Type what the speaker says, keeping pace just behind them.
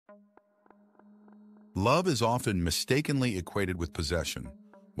Love is often mistakenly equated with possession,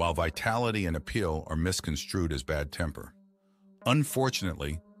 while vitality and appeal are misconstrued as bad temper.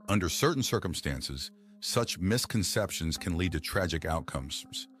 Unfortunately, under certain circumstances, such misconceptions can lead to tragic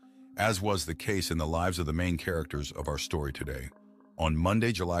outcomes, as was the case in the lives of the main characters of our story today. On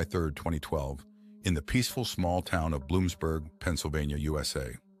Monday, July 3, 2012, in the peaceful small town of Bloomsburg, Pennsylvania,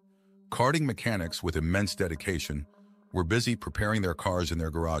 USA, karting mechanics with immense dedication were busy preparing their cars in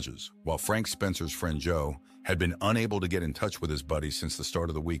their garages, while Frank Spencer's friend Joe had been unable to get in touch with his buddies since the start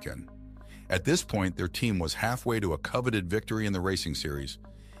of the weekend. At this point, their team was halfway to a coveted victory in the racing series,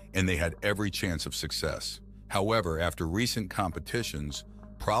 and they had every chance of success. However, after recent competitions,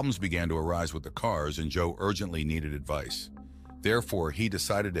 problems began to arise with the cars, and Joe urgently needed advice. Therefore, he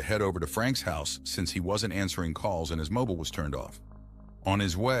decided to head over to Frank's house since he wasn't answering calls and his mobile was turned off. On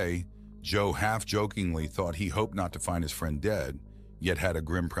his way, Joe half-jokingly thought he hoped not to find his friend dead, yet had a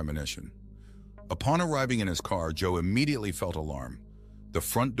grim premonition. Upon arriving in his car, Joe immediately felt alarm. The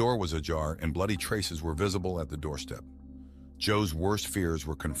front door was ajar and bloody traces were visible at the doorstep. Joe's worst fears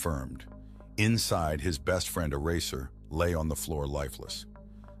were confirmed. Inside, his best friend, a racer, lay on the floor lifeless.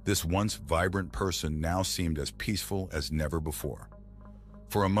 This once vibrant person now seemed as peaceful as never before.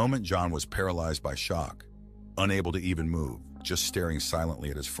 For a moment, John was paralyzed by shock, unable to even move, just staring silently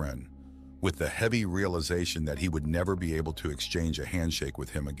at his friend, with the heavy realization that he would never be able to exchange a handshake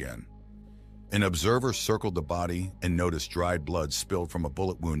with him again. An observer circled the body and noticed dried blood spilled from a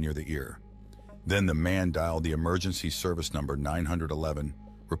bullet wound near the ear. Then the man dialed the emergency service number 911,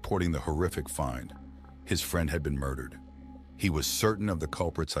 reporting the horrific find. His friend had been murdered. He was certain of the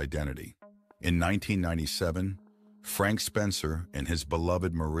culprit's identity. In 1997, Frank Spencer and his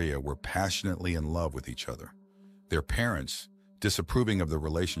beloved Maria were passionately in love with each other. Their parents, disapproving of the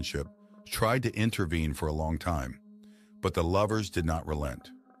relationship, tried to intervene for a long time, but the lovers did not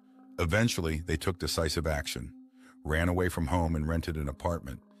relent. Eventually, they took decisive action, ran away from home and rented an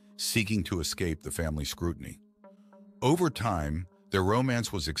apartment, seeking to escape the family scrutiny. Over time, their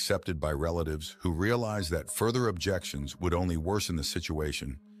romance was accepted by relatives who realized that further objections would only worsen the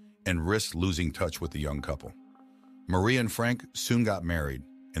situation and risk losing touch with the young couple. Maria and Frank soon got married,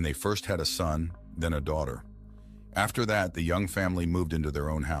 and they first had a son, then a daughter. After that, the young family moved into their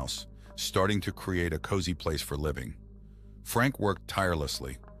own house, starting to create a cozy place for living. Frank worked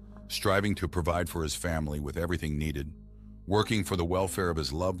tirelessly, striving to provide for his family with everything needed, working for the welfare of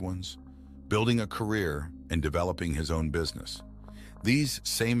his loved ones, building a career, and developing his own business. These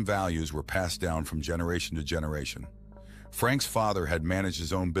same values were passed down from generation to generation. Frank's father had managed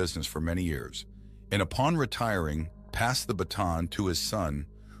his own business for many years, and upon retiring, passed the baton to his son,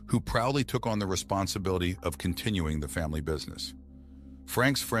 who proudly took on the responsibility of continuing the family business.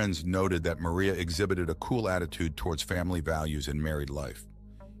 Frank's friends noted that Maria exhibited a cool attitude towards family values and married life.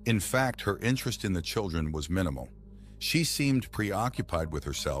 In fact, her interest in the children was minimal. She seemed preoccupied with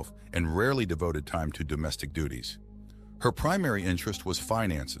herself and rarely devoted time to domestic duties. Her primary interest was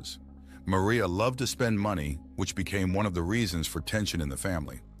finances. Maria loved to spend money, which became one of the reasons for tension in the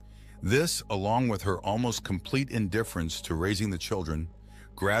family. This, along with her almost complete indifference to raising the children,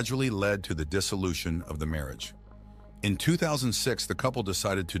 gradually led to the dissolution of the marriage. In 2006, the couple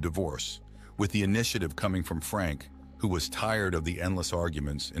decided to divorce, with the initiative coming from Frank, who was tired of the endless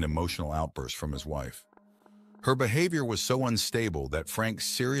arguments and emotional outbursts from his wife. Her behavior was so unstable that Frank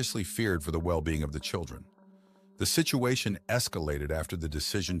seriously feared for the well-being of the children. The situation escalated after the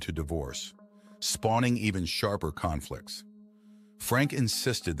decision to divorce, spawning even sharper conflicts. Frank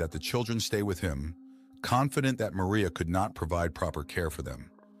insisted that the children stay with him, confident that Maria could not provide proper care for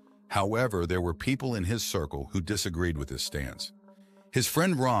them. However, there were people in his circle who disagreed with his stance. His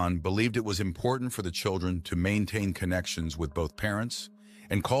friend Ron believed it was important for the children to maintain connections with both parents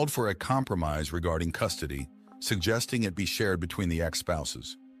and called for a compromise regarding custody, suggesting it be shared between the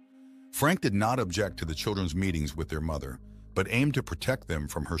ex-spouses. Frank did not object to the children's meetings with their mother, but aimed to protect them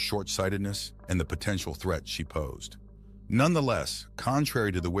from her short-sightedness and the potential threat she posed. Nonetheless,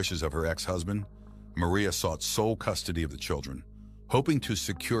 contrary to the wishes of her ex-husband, Maria sought sole custody of the children, hoping to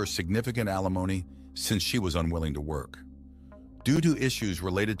secure significant alimony since she was unwilling to work. Due to issues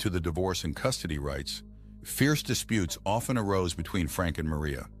related to the divorce and custody rights, fierce disputes often arose between Frank and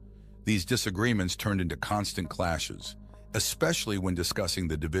Maria. These disagreements turned into constant clashes, especially when discussing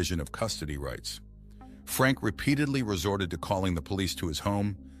the division of custody rights. Frank repeatedly resorted to calling the police to his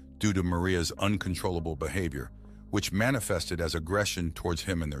home due to Maria's uncontrollable behavior, which manifested as aggression towards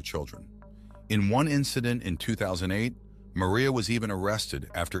him and their children. In one incident in 2008, Maria was even arrested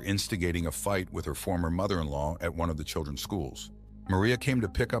after instigating a fight with her former mother-in-law at one of the children's schools. Maria came to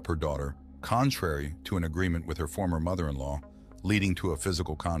pick up her daughter, contrary to an agreement with her former mother-in-law, leading to a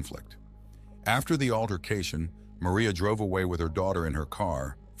physical conflict. After the altercation, Maria drove away with her daughter in her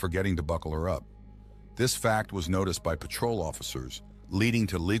car, forgetting to buckle her up. This fact was noticed by patrol officers, leading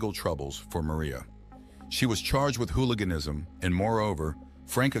to legal troubles for Maria. She was charged with hooliganism, and moreover,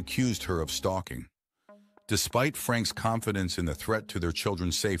 Frank accused her of stalking. Despite Frank's confidence in the threat to their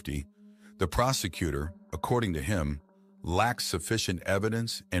children's safety, the prosecutor, according to him, lacked sufficient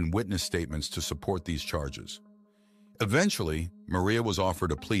evidence and witness statements to support these charges. Eventually, Maria was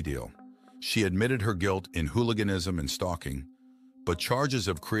offered a plea deal. She admitted her guilt in hooliganism and stalking, but charges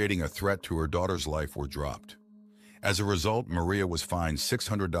of creating a threat to her daughter's life were dropped. As a result, Maria was fined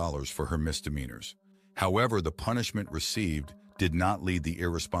 $600 for her misdemeanors. However, the punishment received did not lead the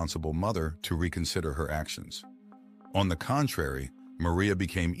irresponsible mother to reconsider her actions. On the contrary, Maria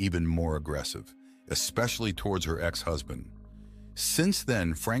became even more aggressive, especially towards her ex-husband. Since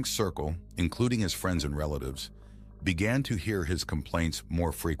then, Frank's circle, including his friends and relatives, began to hear his complaints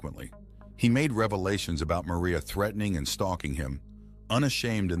more frequently. He made revelations about Maria threatening and stalking him,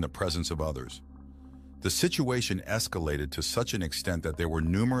 unashamed in the presence of others. The situation escalated to such an extent that there were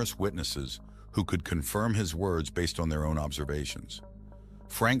numerous witnesses who could confirm his words based on their own observations.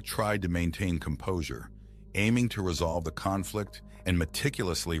 Frank tried to maintain composure, aiming to resolve the conflict, and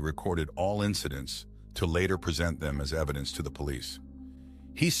meticulously recorded all incidents to later present them as evidence to the police.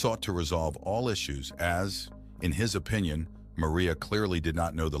 He sought to resolve all issues as, in his opinion, Maria clearly did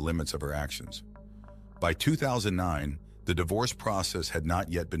not know the limits of her actions. By 2009, the divorce process had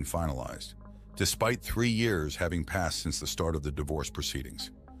not yet been finalized, despite 3 years having passed since the start of the divorce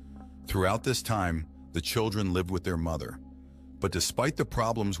proceedings. Throughout this time, the children lived with their mother, but despite the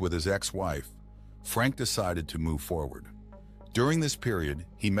problems with his ex-wife, Frank decided to move forward. During this period,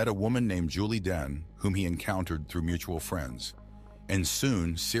 he met a woman named Julie Den, whom he encountered through mutual friends, and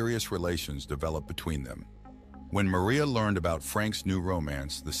soon serious relations developed between them. When Maria learned about Frank's new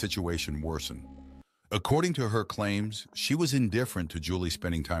romance, the situation worsened. According to her claims, she was indifferent to Julie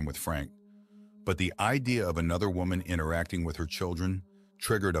spending time with Frank, but the idea of another woman interacting with her children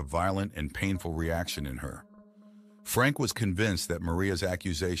triggered a violent and painful reaction in her. Frank was convinced that Maria's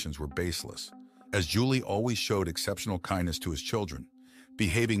accusations were baseless, as Julie always showed exceptional kindness to his children,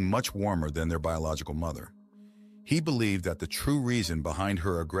 behaving much warmer than their biological mother. He believed that the true reason behind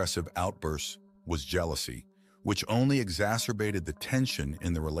her aggressive outbursts was jealousy, which only exacerbated the tension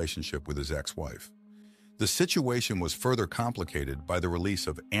in the relationship with his ex-wife. The situation was further complicated by the release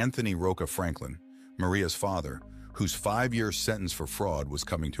of Anthony Roca Franklin, Maria's father, whose 5-year sentence for fraud was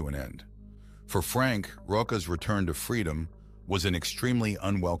coming to an end. For Frank, Roca's return to freedom was an extremely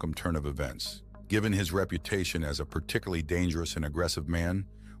unwelcome turn of events, given his reputation as a particularly dangerous and aggressive man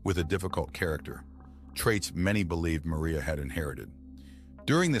with a difficult character, traits many believed Maria had inherited.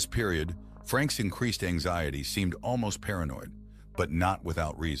 During this period, Frank's increased anxiety seemed almost paranoid, but not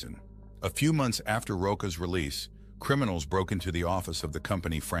without reason. A few months after Roca's release, criminals broke into the office of the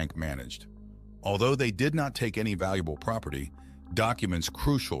company Frank managed. Although they did not take any valuable property, documents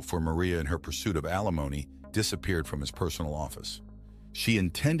crucial for Maria in her pursuit of alimony disappeared from his personal office. She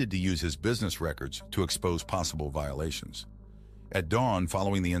intended to use his business records to expose possible violations. At dawn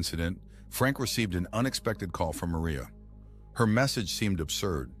following the incident, Frank received an unexpected call from Maria. Her message seemed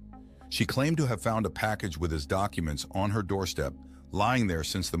absurd. She claimed to have found a package with his documents on her doorstep, lying there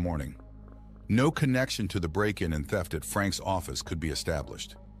since the morning. No connection to the break-in and theft at Frank's office could be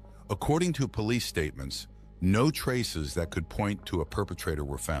established. According to police statements, no traces that could point to a perpetrator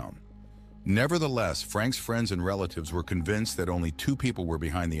were found. Nevertheless, Frank's friends and relatives were convinced that only 2 people were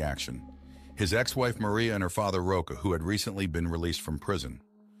behind the action: his ex-wife Maria and her father Roca, who had recently been released from prison.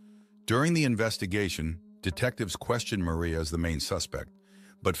 During the investigation, detectives questioned Maria as the main suspect,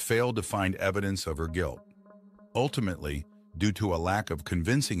 but failed to find evidence of her guilt. Ultimately, due to a lack of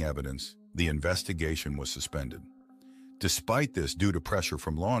convincing evidence, the investigation was suspended. Despite this, due to pressure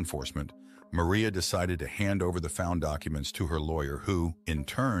from law enforcement, Maria decided to hand over the found documents to her lawyer, who, in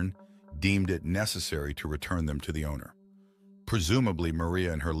turn, deemed it necessary to return them to the owner. Presumably,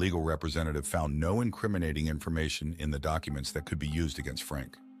 Maria and her legal representative found no incriminating information in the documents that could be used against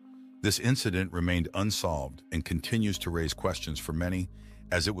Frank. This incident remained unsolved and continues to raise questions for many,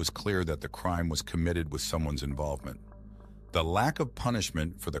 as it was clear that the crime was committed with someone's involvement. The lack of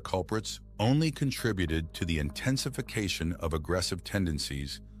punishment for the culprits only contributed to the intensification of aggressive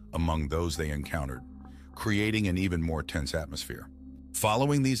tendencies among those they encountered, creating an even more tense atmosphere.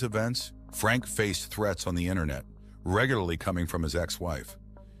 Following these events, Frank faced threats on the internet, regularly coming from his ex-wife.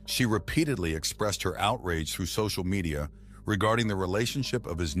 She repeatedly expressed her outrage through social media regarding the relationship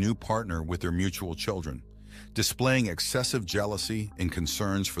of his new partner with their mutual children, displaying excessive jealousy and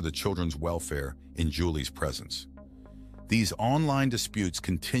concerns for the children's welfare in Julie's presence. These online disputes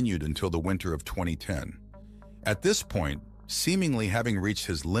continued until the winter of 2010. At this point, seemingly having reached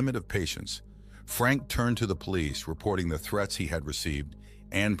his limit of patience, Frank turned to the police, reporting the threats he had received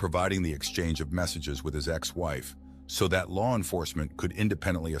and providing the exchange of messages with his ex-wife so that law enforcement could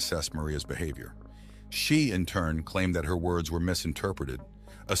independently assess Maria's behavior. She, in turn, claimed that her words were misinterpreted,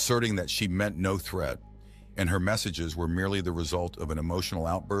 asserting that she meant no threat, and her messages were merely the result of an emotional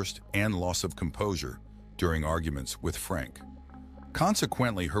outburst and loss of composure during arguments with Frank.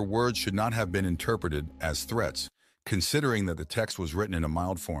 Consequently, her words should not have been interpreted as threats, considering that the text was written in a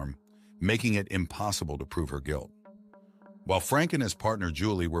mild form, making it impossible to prove her guilt. While Frank and his partner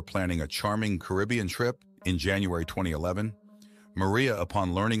Julie were planning a charming Caribbean trip in January 2011, Maria,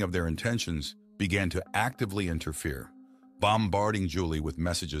 upon learning of their intentions, began to actively interfere, bombarding Julie with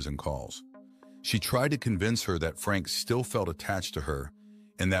messages and calls. She tried to convince her that Frank still felt attached to her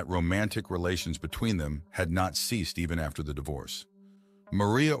and that romantic relations between them had not ceased even after the divorce.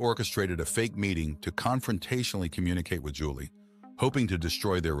 Maria orchestrated a fake meeting to confrontationally communicate with Julie, hoping to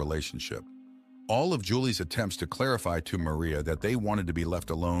destroy their relationship. All of Julie's attempts to clarify to Maria that they wanted to be left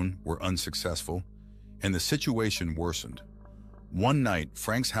alone were unsuccessful, and the situation worsened. One night,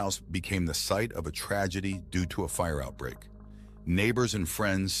 Frank's house became the site of a tragedy due to a fire outbreak. Neighbors and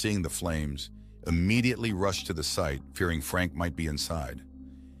friends, seeing the flames, immediately rushed to the site, fearing Frank might be inside.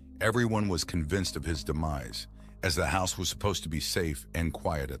 Everyone was convinced of his demise, as the house was supposed to be safe and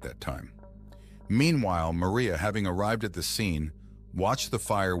quiet at that time. Meanwhile, Maria, having arrived at the scene, watched the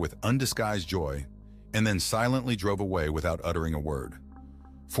fire with undisguised joy and then silently drove away without uttering a word.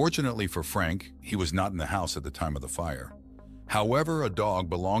 Fortunately for Frank, he was not in the house at the time of the fire. However, a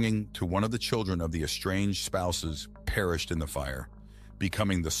dog belonging to one of the children of the estranged spouses perished in the fire,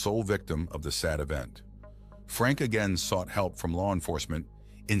 becoming the sole victim of the sad event. Frank again sought help from law enforcement,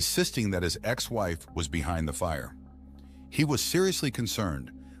 insisting that his ex-wife was behind the fire. He was seriously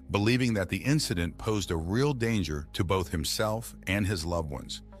concerned, believing that the incident posed a real danger to both himself and his loved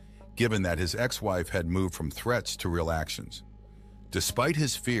ones, given that his ex-wife had moved from threats to real actions. Despite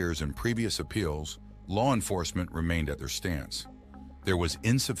his fears and previous appeals, law enforcement remained at their stance. There was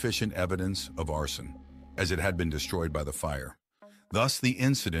insufficient evidence of arson, as it had been destroyed by the fire. Thus, the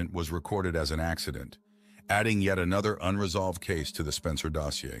incident was recorded as an accident, adding yet another unresolved case to the Spencer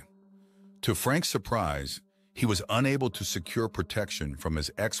dossier. To Frank's surprise, he was unable to secure protection from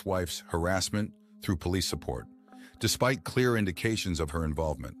his ex-wife's harassment through police support, despite clear indications of her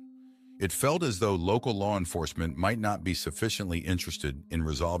involvement. It felt as though local law enforcement might not be sufficiently interested in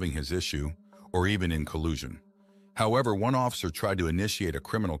resolving his issue or even in collusion. However, one officer tried to initiate a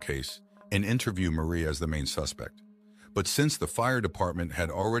criminal case and interview Maria as the main suspect. But since the fire department had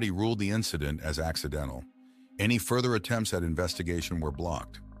already ruled the incident as accidental, any further attempts at investigation were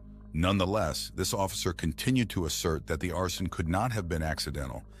blocked. Nonetheless, this officer continued to assert that the arson could not have been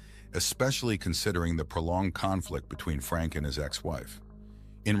accidental, especially considering the prolonged conflict between Frank and his ex-wife.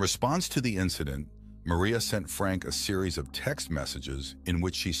 In response to the incident, Maria sent Frank a series of text messages in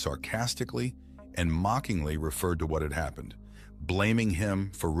which she sarcastically and mockingly referred to what had happened, blaming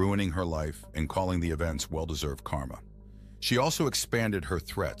him for ruining her life and calling the events well-deserved karma. She also expanded her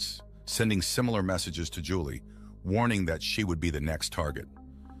threats, sending similar messages to Julie, warning that she would be the next target.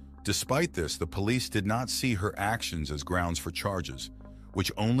 Despite this, the police did not see her actions as grounds for charges,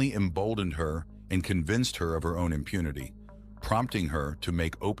 which only emboldened her and convinced her of her own impunity, prompting her to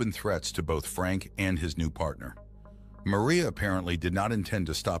make open threats to both Frank and his new partner. Maria apparently did not intend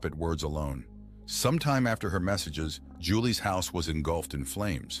to stop at words alone. Sometime after her messages, Julie's house was engulfed in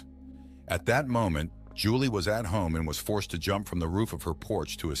flames. At that moment, Julie was at home and was forced to jump from the roof of her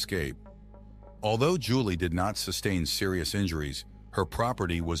porch to escape. Although Julie did not sustain serious injuries, her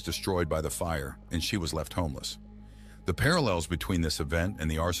property was destroyed by the fire and she was left homeless. The parallels between this event and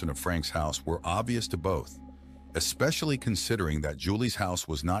the arson of Frank's house were obvious to both, especially considering that Julie's house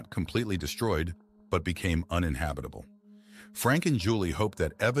was not completely destroyed but became uninhabitable. Frank and Julie hoped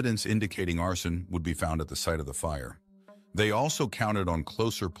that evidence indicating arson would be found at the site of the fire. They also counted on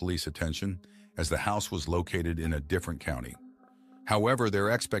closer police attention as the house was located in a different county. However, their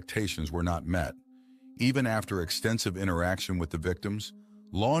expectations were not met. Even after extensive interaction with the victims,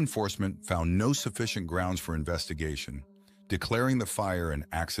 law enforcement found no sufficient grounds for investigation, declaring the fire an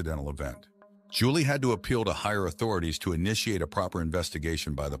accidental event. Julie had to appeal to higher authorities to initiate a proper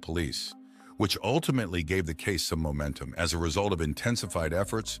investigation by the police, which ultimately gave the case some momentum. As a result of intensified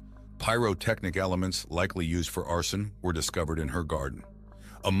efforts, pyrotechnic elements likely used for arson were discovered in her garden.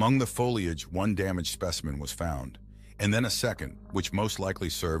 Among the foliage, one damaged specimen was found, and then a second, which most likely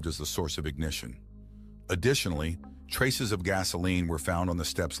served as the source of ignition. Additionally, traces of gasoline were found on the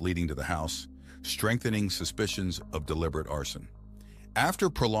steps leading to the house, strengthening suspicions of deliberate arson. After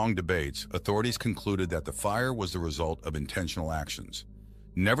prolonged debates, authorities concluded that the fire was the result of intentional actions.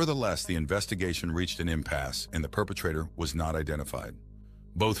 Nevertheless, the investigation reached an impasse and the perpetrator was not identified.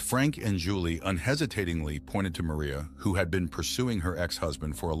 Both Frank and Julie unhesitatingly pointed to Maria, who had been pursuing her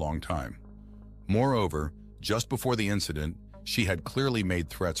ex-husband for a long time. Moreover, just before the incident, she had clearly made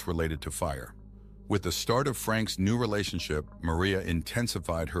threats related to fire. With the start of Frank's new relationship, Maria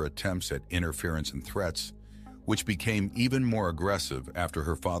intensified her attempts at interference and threats, which became even more aggressive after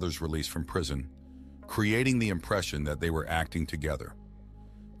her father's release from prison, creating the impression that they were acting together.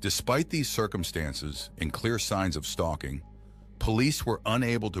 Despite these circumstances and clear signs of stalking, police were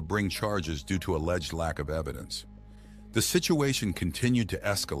unable to bring charges due to alleged lack of evidence. The situation continued to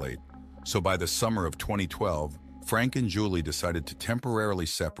escalate, so by the summer of 2012, Frank and Julie decided to temporarily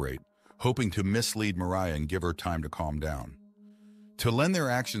separate, hoping to mislead Maria and give her time to calm down. To lend their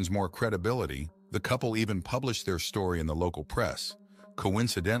actions more credibility, the couple even published their story in the local press,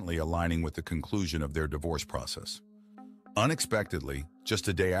 coincidentally aligning with the conclusion of their divorce process. Unexpectedly, just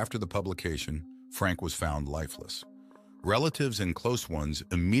a day after the publication, Frank was found lifeless. Relatives and close ones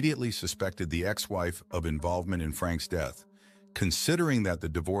immediately suspected the ex-wife of involvement in Frank's death, considering that the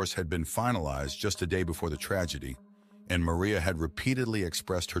divorce had been finalized just a day before the tragedy, and Maria had repeatedly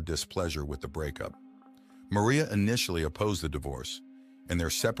expressed her displeasure with the breakup. Maria initially opposed the divorce, and their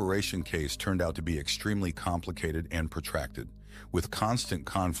separation case turned out to be extremely complicated and protracted, with constant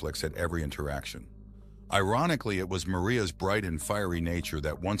conflicts at every interaction. Ironically, it was Maria's bright and fiery nature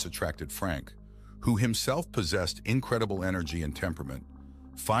that once attracted Frank, who himself possessed incredible energy and temperament,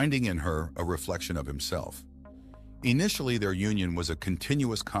 finding in her a reflection of himself. Initially, their union was a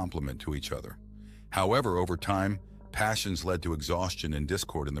continuous complement to each other. However, over time, passions led to exhaustion and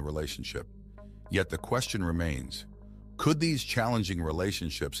discord in the relationship. Yet the question remains, could these challenging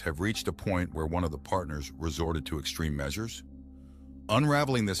relationships have reached a point where one of the partners resorted to extreme measures?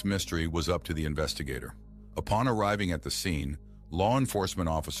 Unraveling this mystery was up to the investigator. Upon arriving at the scene, law enforcement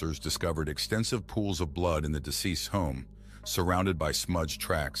officers discovered extensive pools of blood in the deceased's home, surrounded by smudged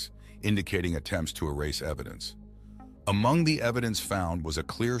tracks, indicating attempts to erase evidence. Among the evidence found was a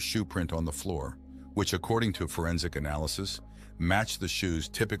clear shoe print on the floor, which, according to forensic analysis, matched the shoes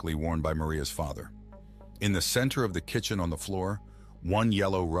typically worn by Maria's father. In the center of the kitchen on the floor, one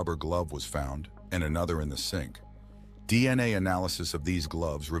yellow rubber glove was found, and another in the sink. DNA analysis of these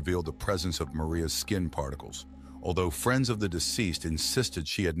gloves revealed the presence of Maria's skin particles, although friends of the deceased insisted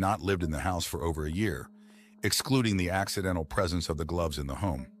she had not lived in the house for over a year, excluding the accidental presence of the gloves in the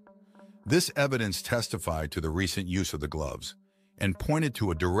home. This evidence testified to the recent use of the gloves and pointed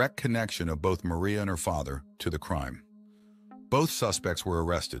to a direct connection of both Maria and her father to the crime. Both suspects were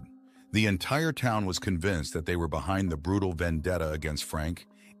arrested. The entire town was convinced that they were behind the brutal vendetta against Frank,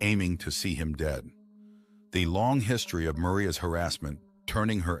 aiming to see him dead. The long history of Maria's harassment,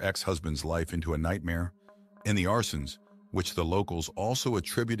 turning her ex-husband's life into a nightmare, and the arsons, which the locals also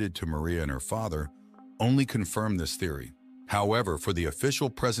attributed to Maria and her father, only confirmed this theory. However, for the official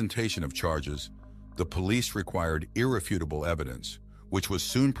presentation of charges, the police required irrefutable evidence, which was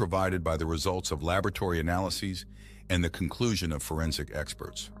soon provided by the results of laboratory analyses and the conclusion of forensic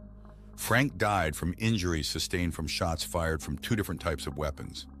experts. Frank died from injuries sustained from shots fired from two different types of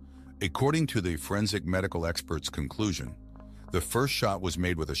weapons. According to the forensic medical experts' conclusion, the first shot was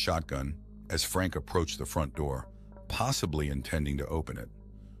made with a shotgun as Frank approached the front door, possibly intending to open it.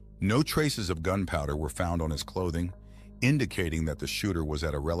 No traces of gunpowder were found on his clothing, indicating that the shooter was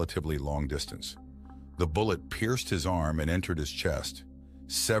at a relatively long distance. The bullet pierced his arm and entered his chest,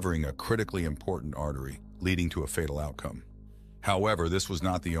 severing a critically important artery, leading to a fatal outcome. However, this was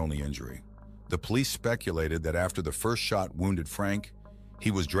not the only injury. The police speculated that after the first shot wounded Frank, he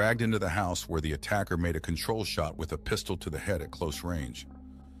was dragged into the house where the attacker made a control shot with a pistol to the head at close range.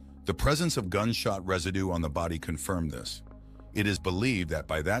 The presence of gunshot residue on the body confirmed this. It is believed that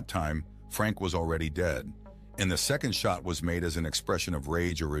by that time, Frank was already dead, and the second shot was made as an expression of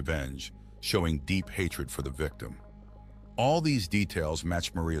rage or revenge, showing deep hatred for the victim. All these details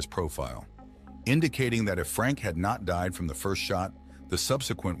match Maria's profile, indicating that if Frank had not died from the first shot, the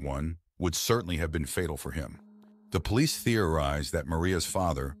subsequent one would certainly have been fatal for him. The police theorized that Maria's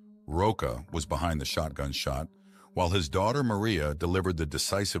father, Roca, was behind the shotgun shot, while his daughter Maria delivered the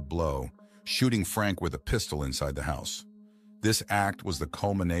decisive blow, shooting Frank with a pistol inside the house. This act was the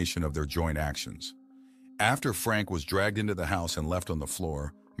culmination of their joint actions. After Frank was dragged into the house and left on the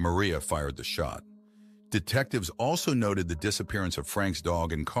floor, Maria fired the shot. Detectives also noted the disappearance of Frank's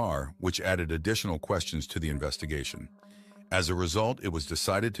dog and car, which added additional questions to the investigation. As a result, it was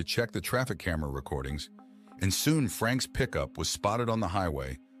decided to check the traffic camera recordings, and soon Frank's pickup was spotted on the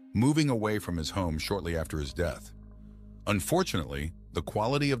highway, moving away from his home shortly after his death. Unfortunately, the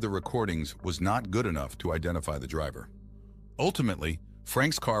quality of the recordings was not good enough to identify the driver. Ultimately,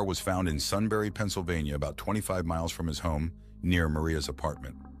 Frank's car was found in Sunbury, Pennsylvania, about 25 miles from his home, near Maria's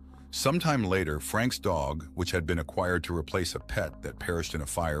apartment. Sometime later, Frank's dog, which had been acquired to replace a pet that perished in a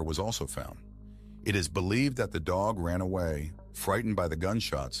fire, was also found. It is believed that the dog ran away, frightened by the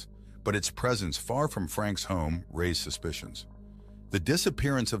gunshots, but its presence far from Frank's home raised suspicions. The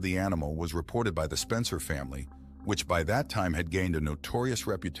disappearance of the animal was reported by the Spencer family, which by that time had gained a notorious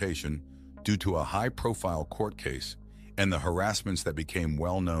reputation due to a high-profile court case and the harassments that became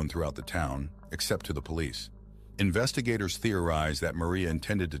well known throughout the town, except to the police. Investigators theorized that Maria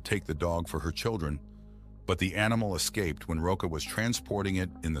intended to take the dog for her children, but the animal escaped when Roca was transporting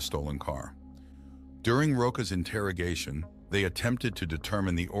it in the stolen car. During Roca's interrogation, they attempted to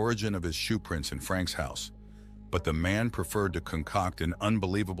determine the origin of his shoe prints in Frank's house, but the man preferred to concoct an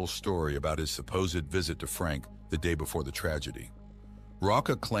unbelievable story about his supposed visit to Frank the day before the tragedy.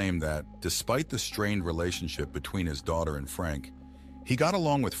 Roca claimed that, despite the strained relationship between his daughter and Frank, he got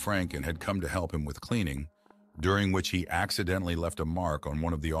along with Frank and had come to help him with cleaning, during which he accidentally left a mark on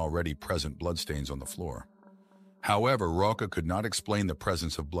one of the already present bloodstains on the floor. However, Roca could not explain the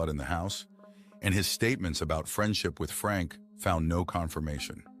presence of blood in the house, and his statements about friendship with Frank found no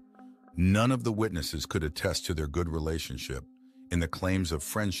confirmation. None of the witnesses could attest to their good relationship, and the claims of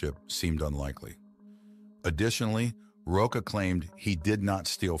friendship seemed unlikely. Additionally, Roca claimed he did not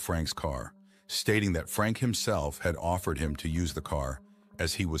steal Frank's car, stating that Frank himself had offered him to use the car,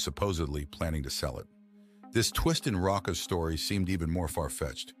 as he was supposedly planning to sell it. This twist in Roca's story seemed even more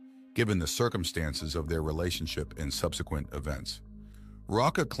far-fetched, given the circumstances of their relationship and subsequent events.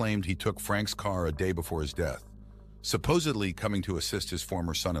 Roca claimed he took Frank's car a day before his death, supposedly coming to assist his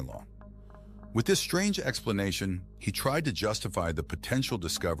former son-in-law. With this strange explanation, he tried to justify the potential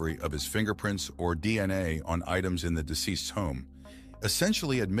discovery of his fingerprints or DNA on items in the deceased's home,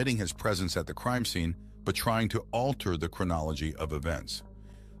 essentially admitting his presence at the crime scene but trying to alter the chronology of events.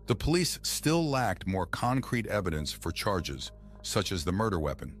 The police still lacked more concrete evidence for charges, such as the murder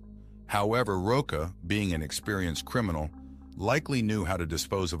weapon. However, Roca, being an experienced criminal, likely knew how to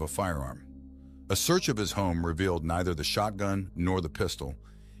dispose of a firearm. A search of his home revealed neither the shotgun nor the pistol,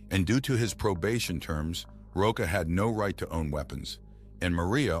 and due to his probation terms, Roca had no right to own weapons, and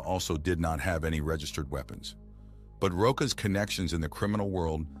Maria also did not have any registered weapons. But Roca's connections in the criminal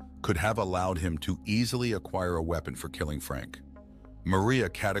world could have allowed him to easily acquire a weapon for killing Frank. Maria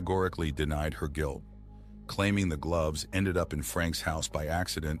categorically denied her guilt, claiming the gloves ended up in Frank's house by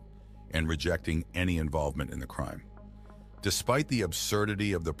accident and rejecting any involvement in the crime. Despite the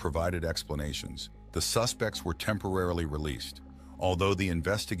absurdity of the provided explanations, the suspects were temporarily released, although the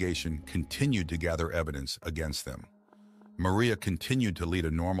investigation continued to gather evidence against them. Maria continued to lead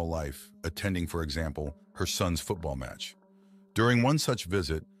a normal life, attending, for example, her son's football match. During one such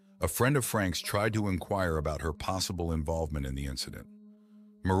visit, a friend of Frank's tried to inquire about her possible involvement in the incident.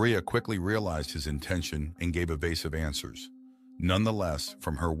 Maria quickly realized his intention and gave evasive answers. Nonetheless,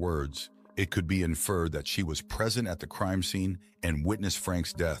 from her words, it could be inferred that she was present at the crime scene and witnessed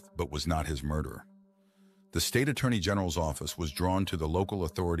Frank's death but was not his murderer. The state attorney general's office was drawn to the local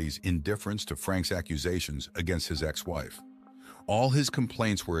authorities' indifference to Frank's accusations against his ex-wife. All his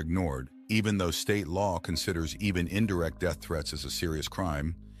complaints were ignored, even though state law considers even indirect death threats as a serious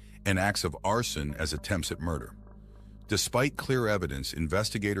crime and acts of arson as attempts at murder. Despite clear evidence,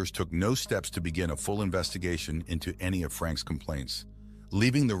 investigators took no steps to begin a full investigation into any of Frank's complaints,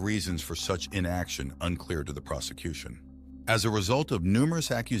 leaving the reasons for such inaction unclear to the prosecution. As a result of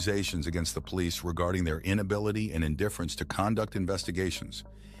numerous accusations against the police regarding their inability and indifference to conduct investigations,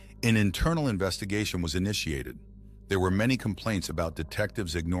 an internal investigation was initiated. There were many complaints about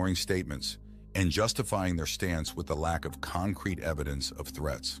detectives ignoring statements and justifying their stance with the lack of concrete evidence of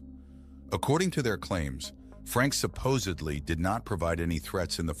threats. According to their claims, Frank supposedly did not provide any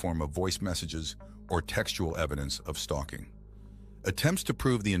threats in the form of voice messages or textual evidence of stalking. Attempts to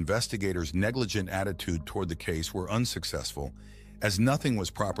prove the investigators' negligent attitude toward the case were unsuccessful, as nothing was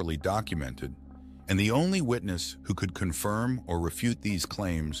properly documented, and the only witness who could confirm or refute these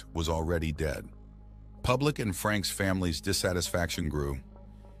claims was already dead. Public and Frank's family's dissatisfaction grew,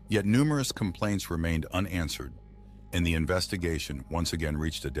 yet numerous complaints remained unanswered, and the investigation once again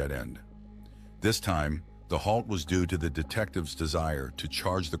reached a dead end. This time, the halt was due to the detectives' desire to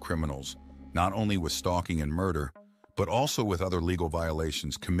charge the criminals not only with stalking and murder, but also with other legal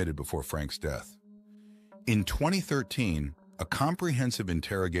violations committed before Frank's death. In 2013, a comprehensive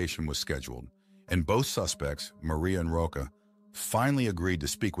interrogation was scheduled, and both suspects, Maria and Roca, finally agreed to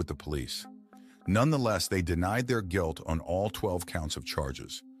speak with the police. Nonetheless, they denied their guilt on all 12 counts of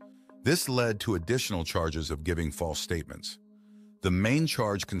charges. This led to additional charges of giving false statements. The main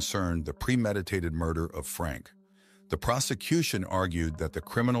charge concerned the premeditated murder of Frank. The prosecution argued that the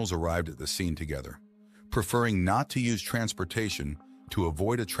criminals arrived at the scene together, preferring not to use transportation to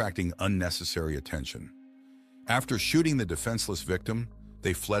avoid attracting unnecessary attention. After shooting the defenseless victim,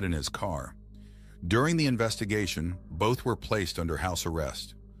 they fled in his car. During the investigation, both were placed under house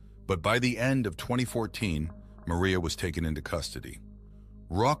arrest. But by the end of 2014, Maria was taken into custody.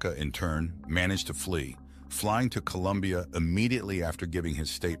 Roca, in turn, managed to flee, flying to Colombia immediately after giving his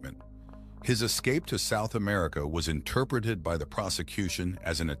statement. His escape to South America was interpreted by the prosecution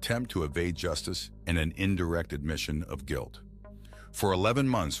as an attempt to evade justice and an indirect admission of guilt. For 11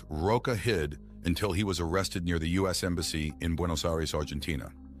 months, Roca hid until he was arrested near the U.S. Embassy in Buenos Aires,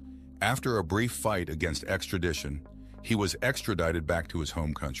 Argentina. After a brief fight against extradition, he was extradited back to his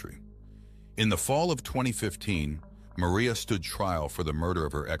home country. In the fall of 2015, Maria stood trial for the murder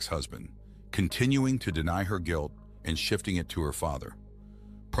of her ex-husband, continuing to deny her guilt and shifting it to her father.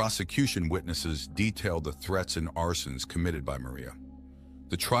 Prosecution witnesses detailed the threats and arsons committed by Maria.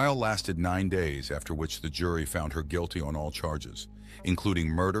 The trial lasted 9 days, after which the jury found her guilty on all charges, including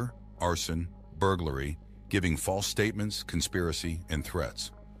murder, arson, burglary, giving false statements, conspiracy, and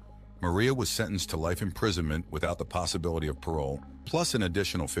threats. Maria was sentenced to life imprisonment without the possibility of parole, plus an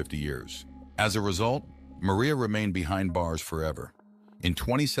additional 50 years. As a result, Maria remained behind bars forever. In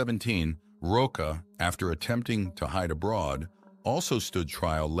 2017, Roca, after attempting to hide abroad, also stood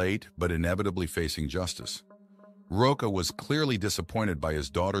trial late but inevitably facing justice. Roca was clearly disappointed by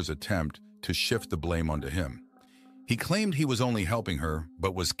his daughter's attempt to shift the blame onto him. He claimed he was only helping her,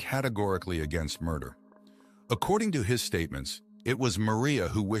 but was categorically against murder. According to his statements, it was Maria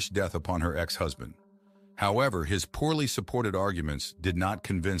who wished death upon her ex-husband. However, his poorly supported arguments did not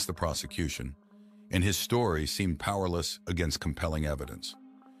convince the prosecution, and his story seemed powerless against compelling evidence.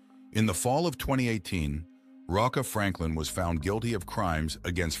 In the fall of 2018, Roca Franklin was found guilty of crimes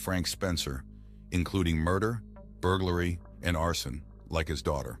against Frank Spencer, including murder, burglary, and arson, like his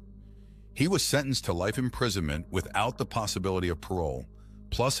daughter. He was sentenced to life imprisonment without the possibility of parole,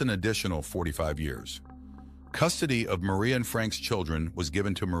 plus an additional 45 years. Custody of Maria and Frank's children was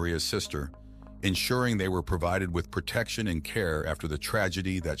given to Maria's sister, ensuring they were provided with protection and care after the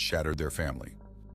tragedy that shattered their family.